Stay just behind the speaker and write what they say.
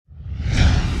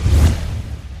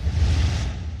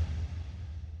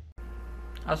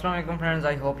Assalamualaikum friends,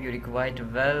 I hope you're quite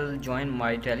well. Join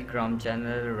my Telegram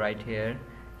channel right here,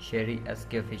 Sheri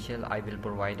SK Official. I will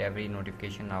provide every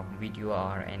notification of video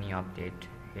or any update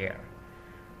here.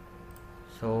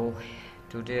 So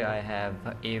today I have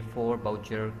A4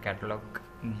 voucher catalog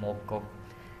mockup.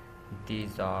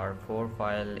 These are 4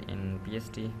 files in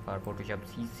PSD for Photoshop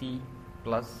CC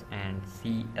plus and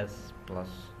CS plus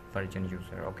version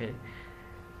user. Okay,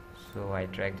 so I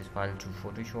drag this file to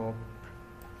Photoshop.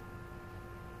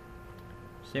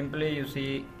 Simply you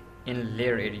see in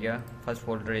layer area, first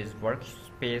folder is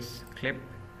workspace clip,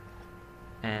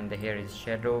 and here is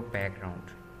shadow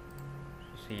background.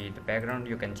 See the background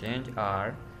you can change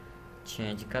or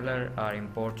change color or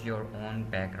import your own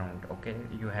background. Okay,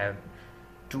 you have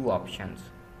two options.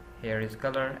 Here is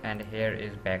color and here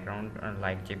is background,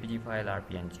 like JPG file or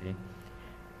PNG,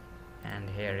 and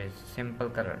here is simple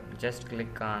color. Just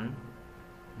click on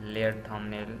layer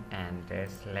thumbnail and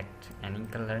select any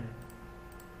color.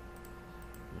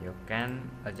 You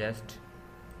can adjust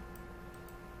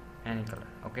any color.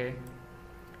 Okay,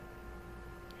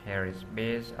 here is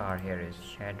base or here is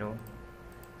shadow.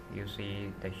 You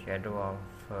see the shadow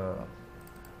of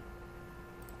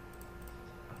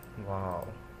wow.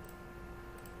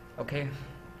 Okay,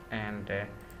 and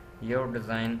your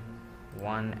design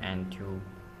 1 and 2.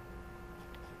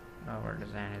 Our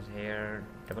design is here.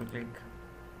 Double click.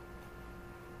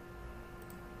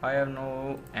 I have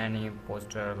no any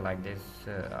poster like this.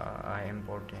 I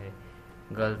import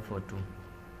a girl photo.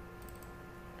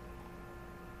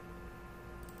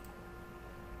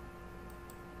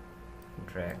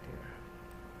 Drag here.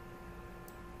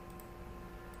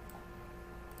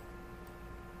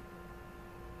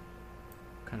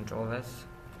 Control S,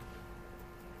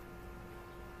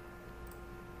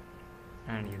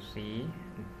 and you see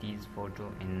these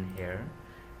photo in here.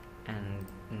 And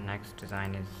next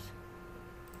design is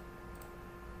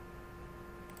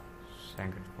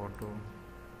second photo.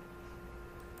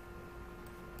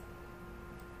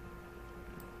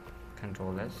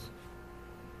 Control S,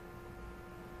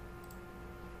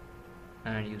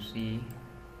 and you see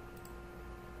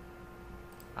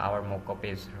our mockup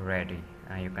is ready.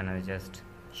 You can adjust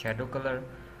shadow color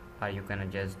or you can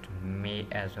adjust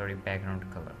background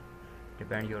color,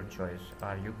 depend your choice,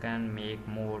 or you can make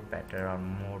more better or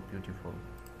more beautiful.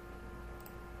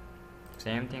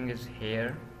 Same thing is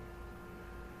here.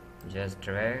 Just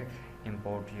drag,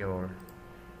 import your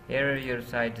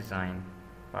site design.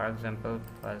 For example,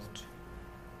 first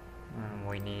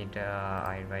we need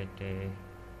I write a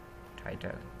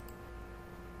title.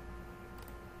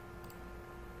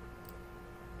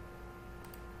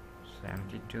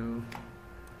 "72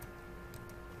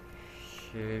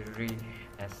 Sheri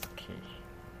SK."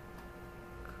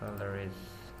 Color is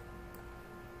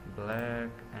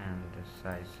black and the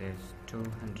size is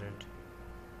 200.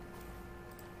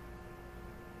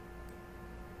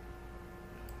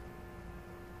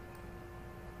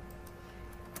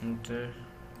 Enter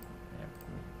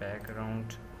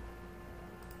background.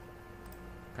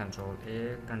 Control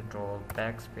A, control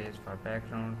backspace for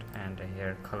background, and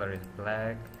here color is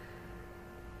black.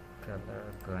 Color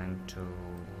going to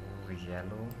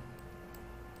yellow.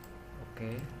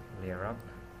 Okay, layer up.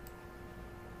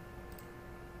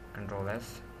 Control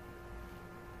S,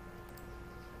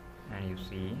 and you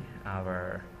see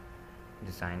our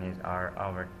design is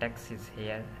our text is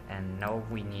here. And now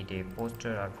we need a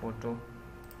poster or photo.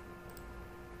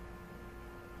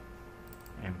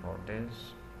 Import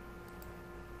this.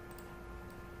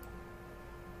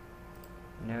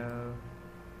 No.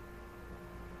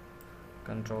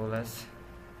 Control S,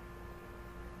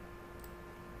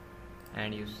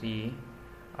 and you see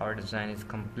our design is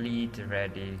complete,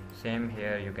 ready. Same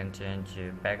here, you can change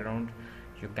background.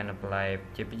 You can apply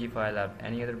JPG file or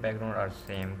any other background or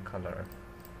same color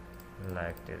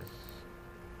like this.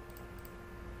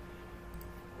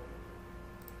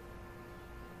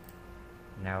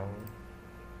 Now,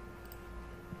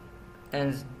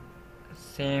 and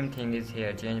same thing is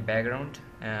here. Change background,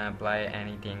 apply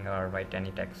anything or write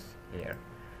any text here.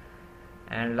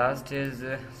 And last is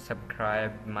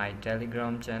subscribe my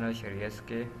Telegram channel, Sheri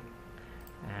SK,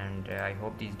 and I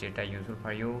hope these data useful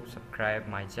for you. Subscribe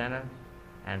my channel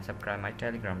and subscribe my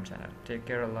Telegram channel. Take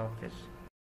care. Allah Hafiz.